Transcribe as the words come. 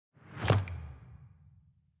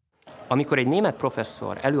Amikor egy német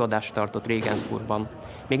professzor előadást tartott Regensburgban,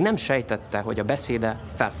 még nem sejtette, hogy a beszéde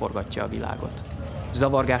felforgatja a világot.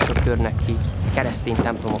 Zavargások törnek ki, keresztény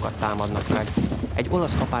templomokat támadnak meg, egy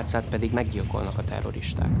olasz apácát pedig meggyilkolnak a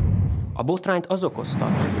terroristák. A botrányt az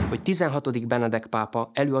okozta, hogy 16. Benedek pápa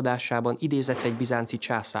előadásában idézett egy bizánci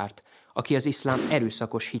császárt, aki az iszlám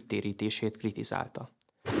erőszakos hittérítését kritizálta.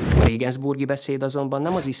 A regensburgi beszéd azonban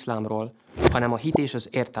nem az iszlámról, hanem a hit és az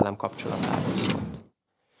értelem kapcsolatáról szólt.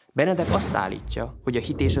 Benedek azt állítja, hogy a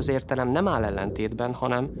hit és az értelem nem áll ellentétben,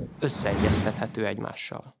 hanem összeegyeztethető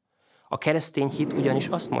egymással. A keresztény hit ugyanis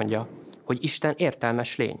azt mondja, hogy Isten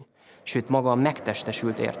értelmes lény, sőt maga a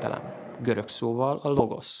megtestesült értelem, görög szóval a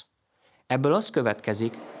logosz. Ebből az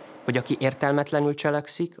következik, hogy aki értelmetlenül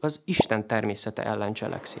cselekszik, az Isten természete ellen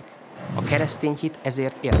cselekszik. A keresztény hit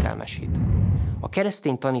ezért értelmes hit. A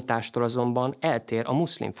keresztény tanítástól azonban eltér a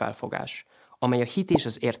muszlim felfogás, amely a hit és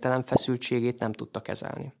az értelem feszültségét nem tudta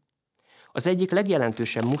kezelni. Az egyik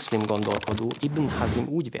legjelentősebb muszlim gondolkodó, Ibn Hazm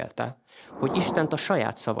úgy vélte, hogy Istent a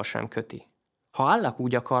saját szava sem köti. Ha Allah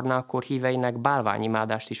úgy akarná, akkor híveinek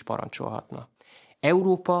bálványimádást is parancsolhatna.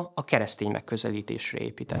 Európa a keresztény megközelítésre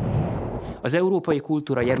épített. Az európai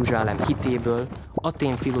kultúra Jeruzsálem hitéből,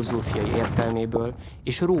 Atén filozófiai értelméből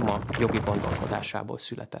és Róma jogi gondolkodásából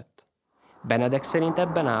született. Benedek szerint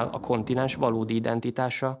ebben áll a kontinens valódi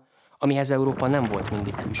identitása, amihez Európa nem volt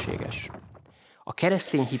mindig hűséges. A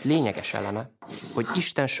keresztény hit lényeges eleme, hogy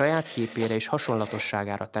Isten saját képére és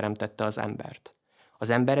hasonlatosságára teremtette az embert. Az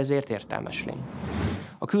ember ezért értelmes lény.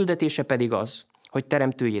 A küldetése pedig az, hogy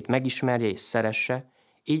teremtőjét megismerje és szeresse,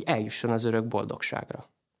 így eljusson az örök boldogságra.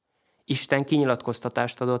 Isten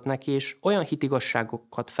kinyilatkoztatást adott neki, és olyan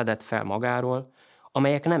hitigasságokat fedett fel magáról,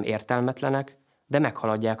 amelyek nem értelmetlenek, de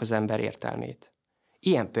meghaladják az ember értelmét.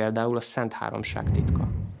 Ilyen például a Szent Háromság titka.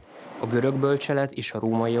 A görög bölcselet és a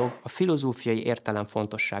római jog a filozófiai értelem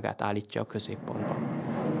fontosságát állítja a középpontba.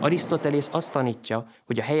 Arisztotelész azt tanítja,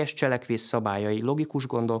 hogy a helyes cselekvés szabályai logikus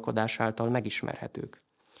gondolkodás által megismerhetők.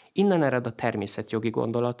 Innen ered a természetjogi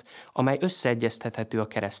gondolat, amely összeegyeztethető a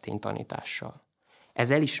keresztény tanítással.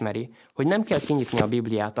 Ez elismeri, hogy nem kell kinyitni a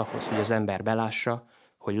Bibliát ahhoz, hogy az ember belássa,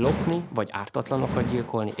 hogy lopni vagy ártatlanokat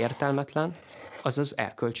gyilkolni értelmetlen, azaz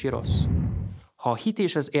erkölcsi rossz. Ha a hit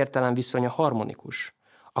és az értelem viszonya harmonikus,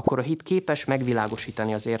 akkor a hit képes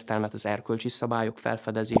megvilágosítani az értelmet az erkölcsi szabályok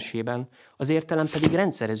felfedezésében, az értelem pedig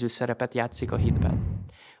rendszerező szerepet játszik a hitben.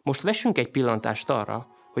 Most vessünk egy pillantást arra,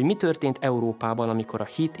 hogy mi történt Európában, amikor a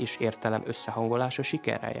hit és értelem összehangolása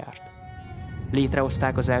sikerrel járt.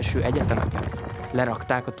 Létrehozták az első egyetemeket,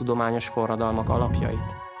 lerakták a tudományos forradalmak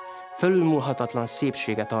alapjait, fölülmúlhatatlan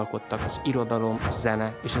szépséget alkottak az irodalom, a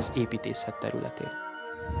zene és az építészet területén.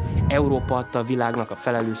 Európa adta a világnak a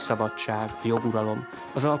felelős szabadság, a joguralom,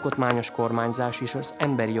 az alkotmányos kormányzás és az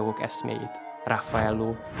emberi jogok eszméjét,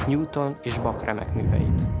 Raffaello, Newton és Bach remek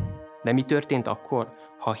műveit. De mi történt akkor,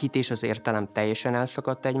 ha a hit és az értelem teljesen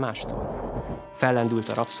elszakadt egymástól? Fellendült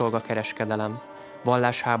a rabszolgakereskedelem,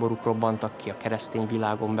 vallásháborúk robbantak ki a keresztény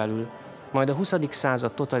világon belül, majd a 20.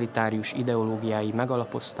 század totalitárius ideológiái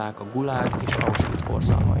megalapozták a Gulág és Auschwitz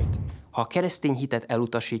borzalmait. Ha a keresztény hitet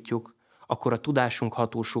elutasítjuk, akkor a tudásunk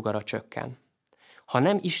hatósugara csökken. Ha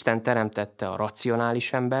nem Isten teremtette a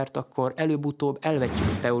racionális embert, akkor előbb-utóbb elvetjük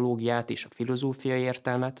a teológiát és a filozófiai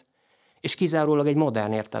értelmet, és kizárólag egy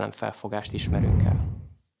modern értelemfelfogást ismerünk el.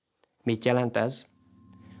 Mit jelent ez?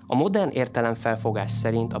 A modern értelemfelfogás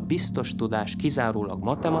szerint a biztos tudás kizárólag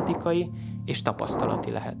matematikai és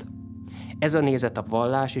tapasztalati lehet. Ez a nézet a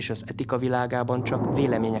vallás és az etika világában csak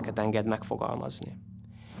véleményeket enged megfogalmazni.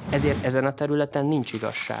 Ezért ezen a területen nincs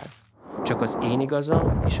igazság. Csak az én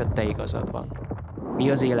igazam és a te igazad van. Mi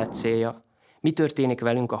az élet célja? Mi történik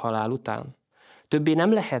velünk a halál után? Többé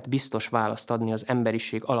nem lehet biztos választ adni az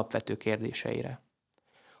emberiség alapvető kérdéseire.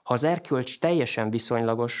 Ha az erkölcs teljesen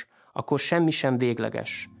viszonylagos, akkor semmi sem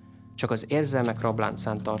végleges, csak az érzelmek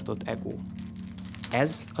rabláncán tartott ego.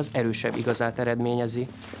 Ez az erősebb igazát eredményezi,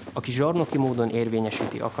 aki zsarnoki módon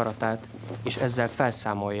érvényesíti akaratát, és ezzel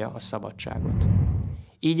felszámolja a szabadságot.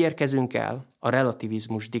 Így érkezünk el a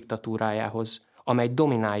relativizmus diktatúrájához, amely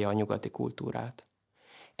dominálja a nyugati kultúrát.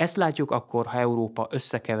 Ezt látjuk akkor, ha Európa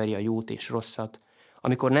összekeveri a jót és rosszat,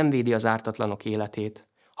 amikor nem védi az ártatlanok életét,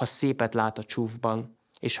 ha szépet lát a csúfban,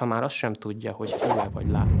 és ha már azt sem tudja, hogy fiú vagy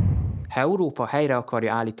lány. Ha Európa helyre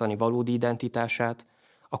akarja állítani valódi identitását,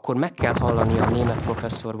 akkor meg kell hallani a német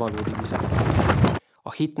professzor valódi üzenetét.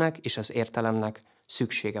 A hitnek és az értelemnek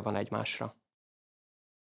szüksége van egymásra.